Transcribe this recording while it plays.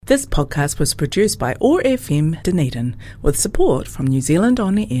This podcast was produced by OARsome Dunedin with support from New Zealand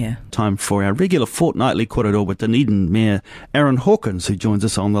On the Air. Time for our regular fortnightly korero with Dunedin Mayor Aaron Hawkins, who joins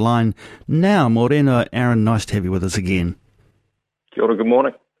us on the line now. Morena, Aaron, nice to have you with us again. Kia ora, good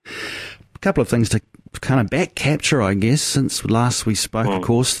morning. A couple of things to kind of back capture, I guess, since last we spoke. Of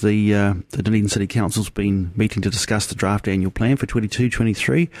course, the Dunedin City Council's been meeting to discuss the draft annual plan for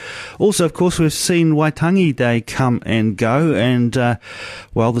 22-23. Also, of course, we've seen Waitangi Day come and go, and the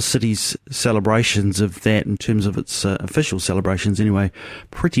city's celebrations of that, in terms of its official celebrations anyway,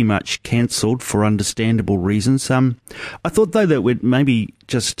 pretty much cancelled for understandable reasons. I thought, though, that we'd maybe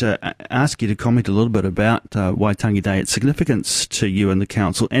just ask you to comment a little bit about Waitangi Day, its significance to you and the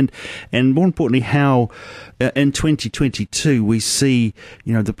council, and more importantly, how in 2022 we see,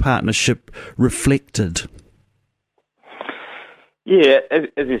 the partnership reflected. Yeah, as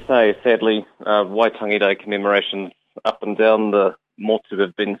you say, sadly, Waitangi Day commemorations up and down the motu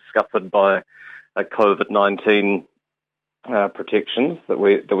have been scuppered by COVID-19 protections that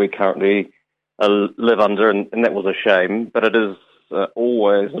we currently live under, and that was a shame. But it is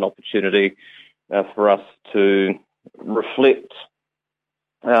always an opportunity for us to reflect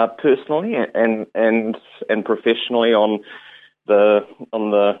personally and professionally on the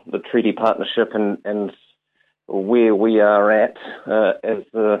treaty partnership and where we are at as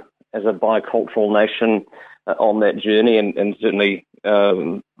a bicultural nation on that journey, and certainly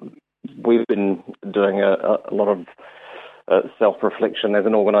we've been doing a lot of self-reflection as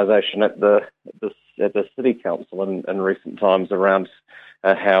an organisation at the City Council in recent times around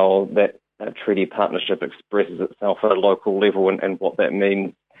how that treaty partnership expresses itself at a local level and what that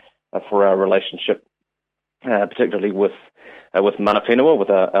means for our relationship, particularly with mana whenua, with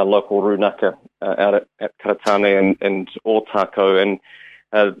our local rūnaka out at Karatane and Ōtākau. And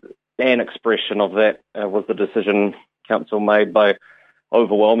an expression of that was the decision Council made by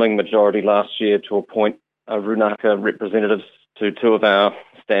overwhelming majority last year to appoint rūnaka representatives to two of our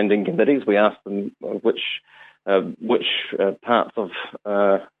standing committees. We asked them which parts of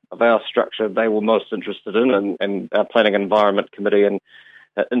our structure they were most interested in, and our Planning and Environment Committee and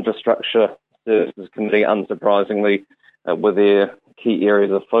Infrastructure Services Committee, unsurprisingly, were their key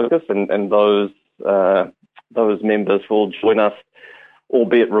areas of focus, and those members will join us,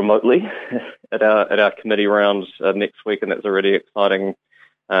 albeit remotely, at our committee round next week, and that's a really exciting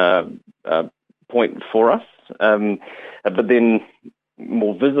point for us. But then,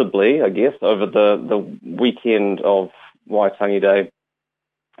 more visibly, I guess, over the weekend of Waitangi Day,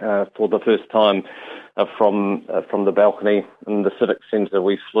 for the first time from the balcony in the Civic Centre,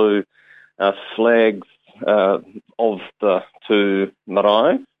 we flew flags of the two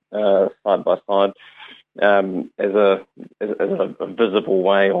marae side by side as a visible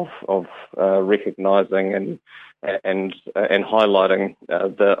way of recognising and highlighting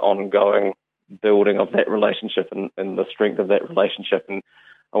the ongoing building of that relationship and the strength of that relationship. And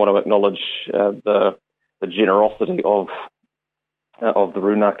I want to acknowledge the generosity of the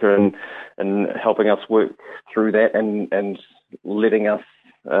rūnaka and helping us work through that and letting us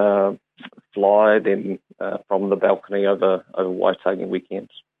fly them from the balcony over Waitangi weekend.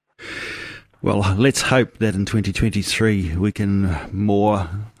 Well, let's hope that in 2023 we can more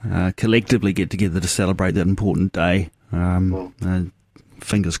collectively get together to celebrate that important day.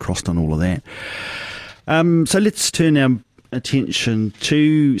 Fingers crossed on all of that. So let's turn our attention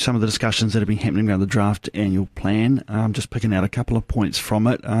to some of the discussions that have been happening around the draft annual plan. Just picking out a couple of points from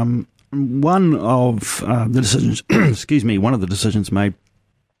it. One of the decisions, one of the decisions made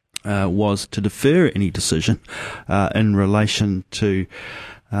was to defer any decision in relation to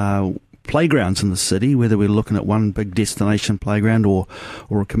playgrounds in the city, whether we're looking at one big destination playground or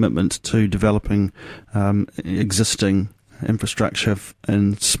a commitment to developing existing infrastructure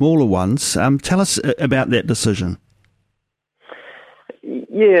in smaller ones. Tell us about that decision.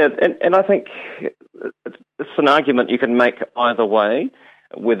 Yeah, and I think it's an argument you can make either way,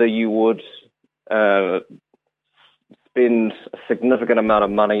 whether you would spend a significant amount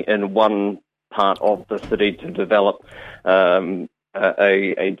of money in one part of the city to develop a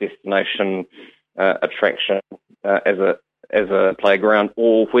destination attraction as a playground,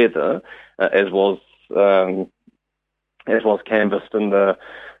 or whether, as was canvassed in the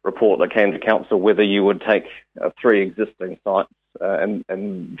report that came to council, whether you would take three existing sites,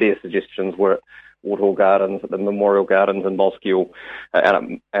 and their suggestions were at Waterhall Gardens, at the Memorial Gardens in Bosquiel,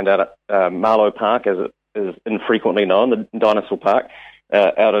 and out at Marlow Park, as it is infrequently known, the Dinosaur Park,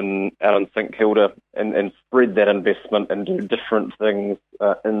 out in St Kilda, and spread that investment and do different things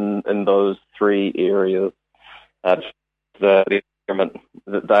in those three areas, the environment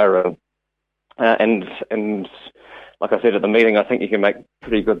that they're in. And like I said at the meeting, I think you can make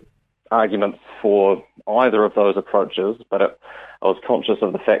pretty good arguments for either of those approaches, but I was conscious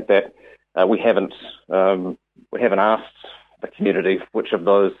of the fact that we haven't asked the community which of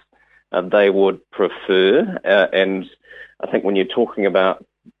those they would prefer, and I think when you're talking about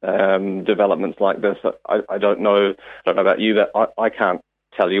developments like this, I don't know about you, but I can't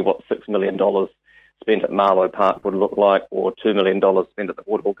tell you what $6 million spent at Marlow Park would look like, or $2 million spent at the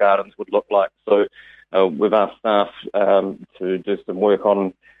Waterville Gardens would look like. So we've asked staff to do some work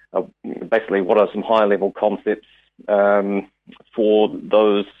on basically what are some high-level concepts for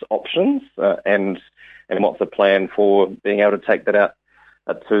those options, and what's the plan for being able to take that out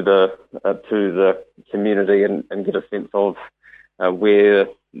to the community and get a sense of where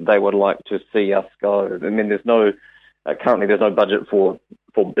they would like to see us go. I mean, currently there's no budget for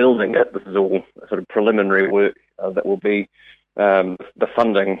building it. This is all sort of preliminary work that will be the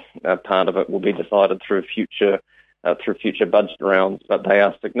funding part of it will be decided through future budget rounds. But they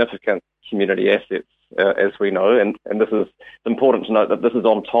are significant community assets, as we know, and this is important to note that this is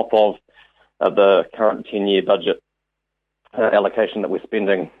on top of the current 10-year budget allocation that we're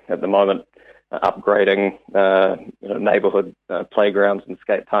spending at the moment, upgrading neighbourhood playgrounds and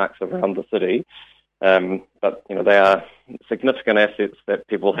skate parks around the city. But they are significant assets that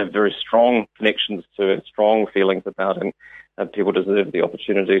people have very strong connections to and strong feelings about, and people deserve the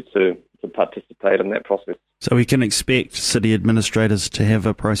opportunity to participate in that process. So we can expect city administrators to have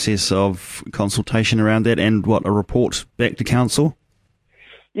a process of consultation around that, and a report back to council?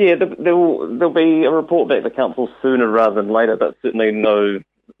 Yeah, there'll be a report back to council sooner rather than later, but certainly no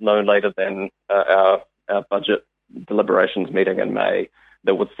later than our budget deliberations meeting in May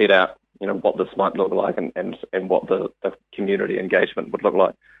that would set out what this might look like and what the community engagement would look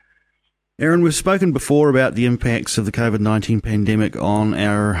like. Aaron, we've spoken before about the impacts of the COVID-19 pandemic on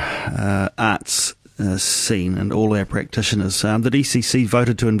our arts scene and all our practitioners. The DCC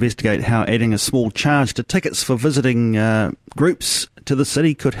voted to investigate how adding a small charge to tickets for visiting groups to the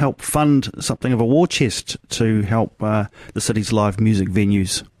city could help fund something of a war chest to help the city's live music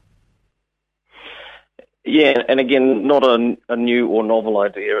venues. Yeah, and again, not a new or novel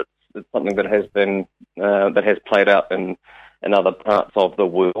idea. It's something that has been that has played out in other parts of the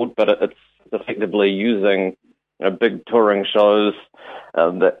world, but it's effectively using big touring shows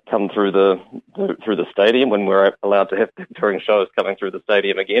that come through the stadium when we're allowed to have big touring shows coming through the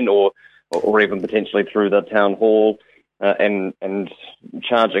stadium again, or even potentially through the town hall, and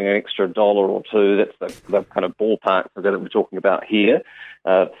charging an extra $1 or $2. That's the kind of ballpark that we're talking about here,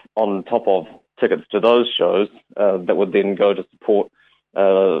 on top of tickets to those shows that would then go to support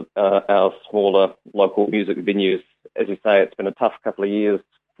our smaller local music venues. As you say, it's been a tough couple of years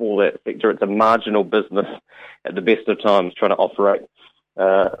for that sector. It's a marginal business at the best of times trying to operate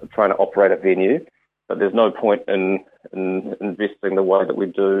a venue, but there's no point in investing the way that we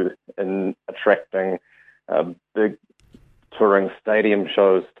do in attracting big touring stadium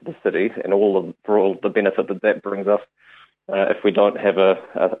shows to the city and for all the benefit that brings us if we don't have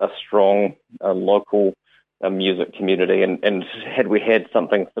a strong local music community. And had we had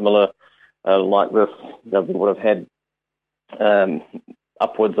something similar like this, we would have had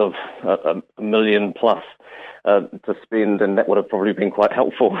upwards of $1 million plus to spend, and that would have probably been quite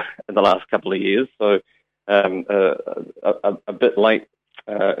helpful in the last couple of years. So a bit late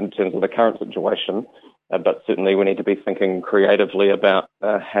in terms of the current situation, but certainly we need to be thinking creatively about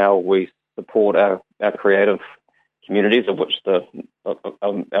how we support our creative communities, of which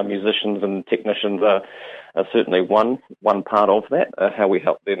our musicians and technicians are certainly one part of that. How we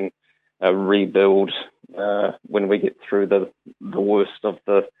help them rebuild when we get through the worst of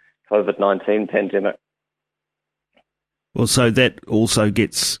the COVID-19 pandemic. Well, so that also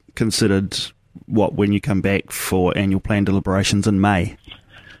gets considered when you come back for annual plan deliberations in May?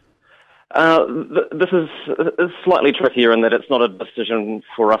 This is slightly trickier in that it's not a decision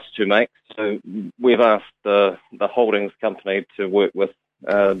for us to make. So we've asked the holdings company to work with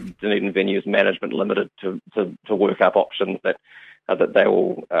Dunedin Venues Management Limited to work up options that they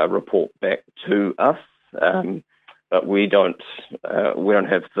will report back to us. But we can't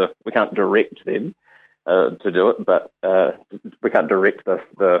direct them to do it, but we can't direct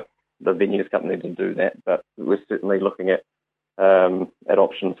the venues company to do that. But we're certainly looking at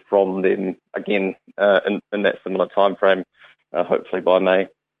options from them again in that similar time frame, hopefully by May.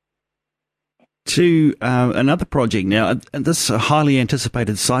 To another project now, this highly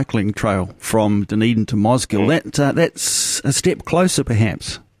anticipated cycling trail from Dunedin to Mosgiel. That's a step closer,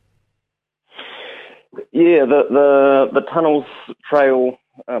 perhaps. Yeah, the Tunnels Trail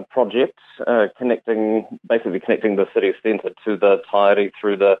project, connecting the city centre to the Taieri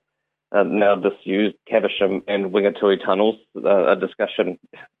through the now disused Caversham and Wingatui tunnels, a discussion,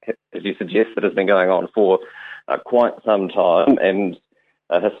 as you suggest, that has been going on for quite some time and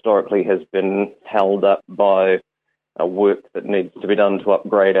historically has been held up by work that needs to be done to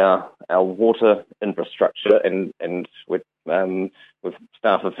upgrade our water infrastructure, and with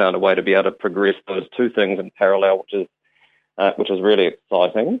staff have found a way to be able to progress those two things in parallel, which is really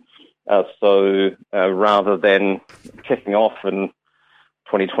exciting. So rather than kicking off in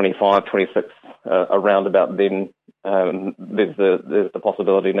 2025, 26, around about then, there's the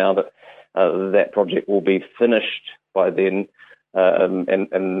possibility now that that project will be finished by then,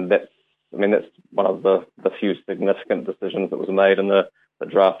 and that's one of the few significant decisions that was made in the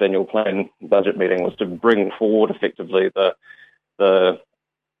draft annual plan budget meeting, was to bring forward effectively the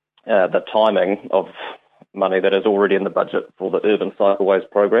timing of money that is already in the budget for the Urban Cycleways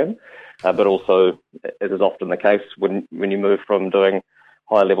program, but also, as is often the case, when you move from doing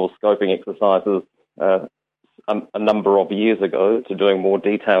high-level scoping exercises a number of years ago to doing more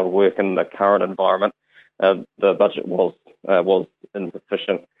detailed work in the current environment, the budget was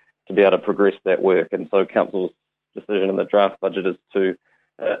insufficient to be able to progress that work. And so Council's decision in the draft budget is to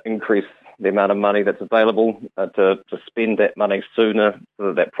increase the amount of money that's available, to spend that money sooner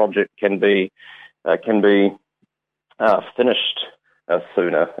so that project can be finished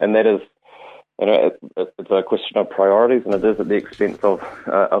sooner. And that is, it's a question of priorities, and it is at the expense of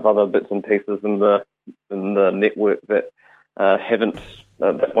other bits and pieces in the network that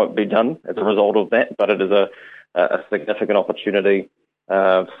that won't be done as a result of that. But it is a significant opportunity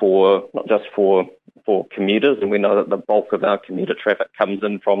for not just for commuters, and we know that the bulk of our commuter traffic comes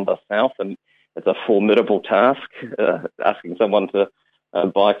in from the south, and it's a formidable task asking someone to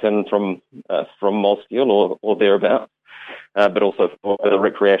bike in from Moskiel or thereabouts, but also for the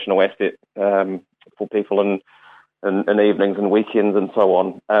recreational asset for people in evenings and weekends and so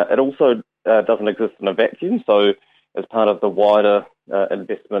on. It also doesn't exist in a vacuum. So as part of the wider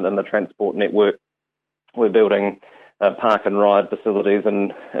investment in the transport network, we're building park and ride facilities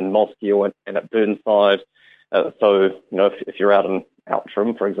in Moskiel and at Burnside. So, if you're out in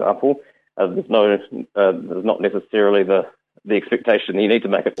Outram, for example, there's not necessarily the expectation that you need to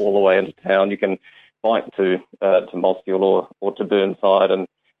make it all the way into town. You can bike to Moskiel or to Burnside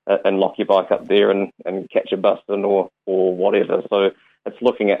and lock your bike up there and catch a bus in or whatever. So it's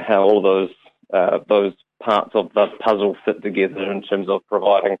looking at how all those parts of the puzzle fit together in terms of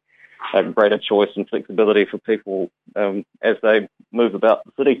providing greater choice and flexibility for people as they move about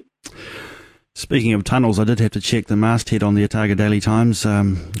the city. Speaking of tunnels, I did have to check the masthead on the Otago Daily Times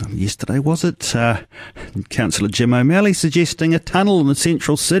yesterday, was it? Councillor Jim O'Malley suggesting a tunnel in the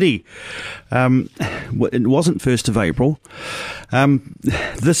central city. It wasn't 1st of April.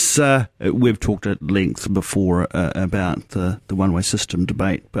 We've talked at length before about the one-way system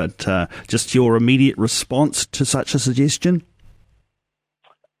debate, but just your immediate response to such a suggestion?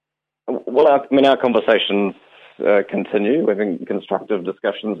 Well, our conversations continue. We're having constructive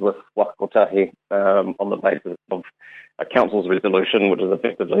discussions with Waka Kotahi on the basis of a council's resolution, which is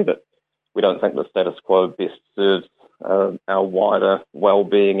effectively that we don't think the status quo best serves our wider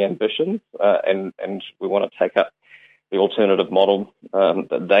well-being ambitions, and we want to take up the alternative model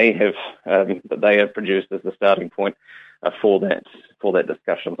that they have produced as the starting point for that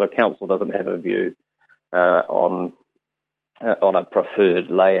discussion. So council doesn't have a view on a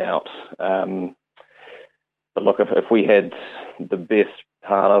preferred layout. But look, if we had the best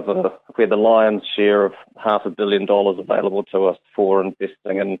part of if we had the lion's share of $500 million available to us for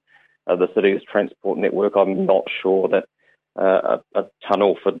investing in the city's transport network, I'm not sure that a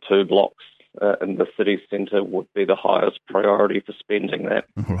tunnel for 2 blocks in the city centre would be the highest priority for spending that.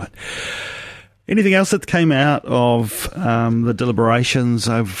 All right. Anything else that came out of the deliberations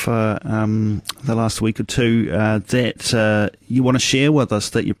over the last week or two that you want to share with us,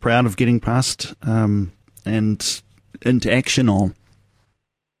 that you're proud of getting past and into action on?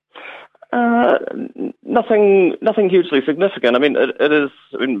 Nothing hugely significant. I mean, it is.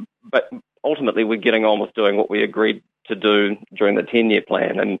 But ultimately, we're getting on with doing what we agreed to do during the 10-year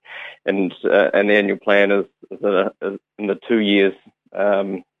plan, and the annual plan is in the 2 years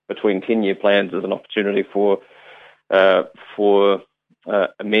between 10-year plans is an opportunity for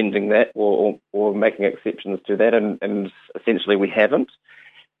amending that or making exceptions to that, and essentially we haven't.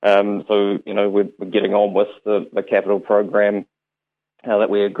 So we're getting on with the capital program that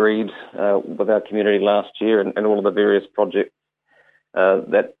we agreed with our community last year, and all of the various projects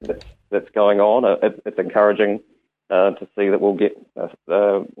that's going on. It's encouraging to see that we'll get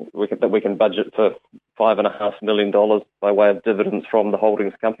we can budget for $5.5 million by way of dividends from the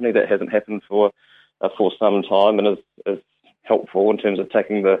holdings company. That hasn't happened for some time, and is helpful in terms of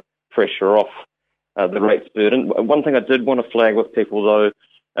taking the pressure off the rates burden. One thing I did want to flag with people, though,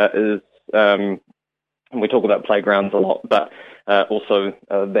 is, and we talk about playgrounds a lot, but also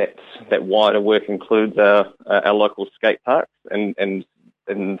that wider work includes our local skate parks, and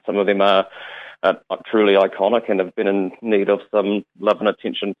some of them are truly iconic and have been in need of some love and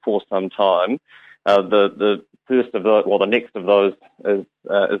attention for some time. The first of those, the next of those is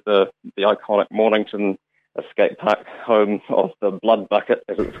the iconic Mornington skate park, home of the Blood Bucket,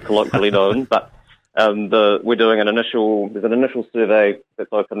 as it's colloquially known. But we're doing there's an initial survey that's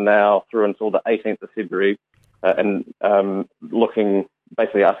open now through until the 18th of February, and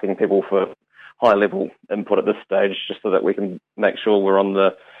basically asking people for high-level input at this stage, just so that we can make sure we're on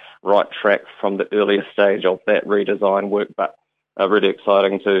the right track from the earlier stage of that redesign work. But really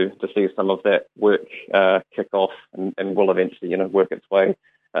exciting to see some of that work kick off and will eventually, work its way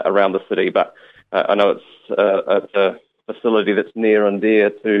around the city. But I know it's a facility that's near and dear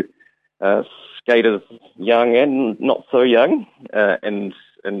to skaters, young and not so young, and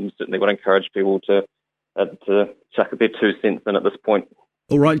certainly would encourage people to chuck their 2 cents in at this point.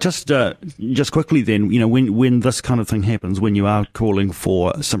 All right, just quickly then, when this kind of thing happens, when you are calling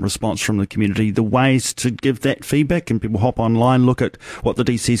for some response from the community, the ways to give that feedback, and people hop online, look at what the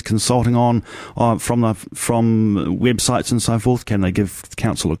DC's consulting on from websites and so forth. Can they give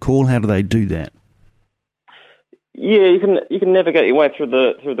council a call? How do they do that? Yeah, you can navigate your way through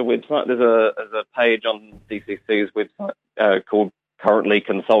the website. There's a page on DCC's website called Currently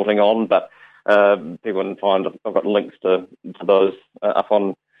Consulting On, but people can find, I've got links to those up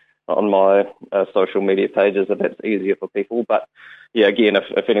on my social media pages if that's easier for people. But yeah, again,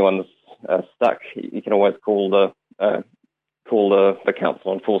 if anyone's stuck, you can always call the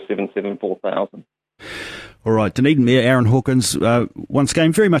council on 477 4000. All right, Dunedin Mayor Aaron Hawkins, once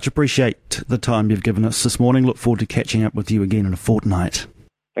again, very much appreciate the time you've given us this morning. Look forward to catching up with you again in a fortnight.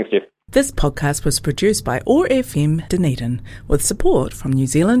 Thanks, Jeff. This podcast was produced by OARfm Dunedin with support from New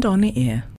Zealand On the Air.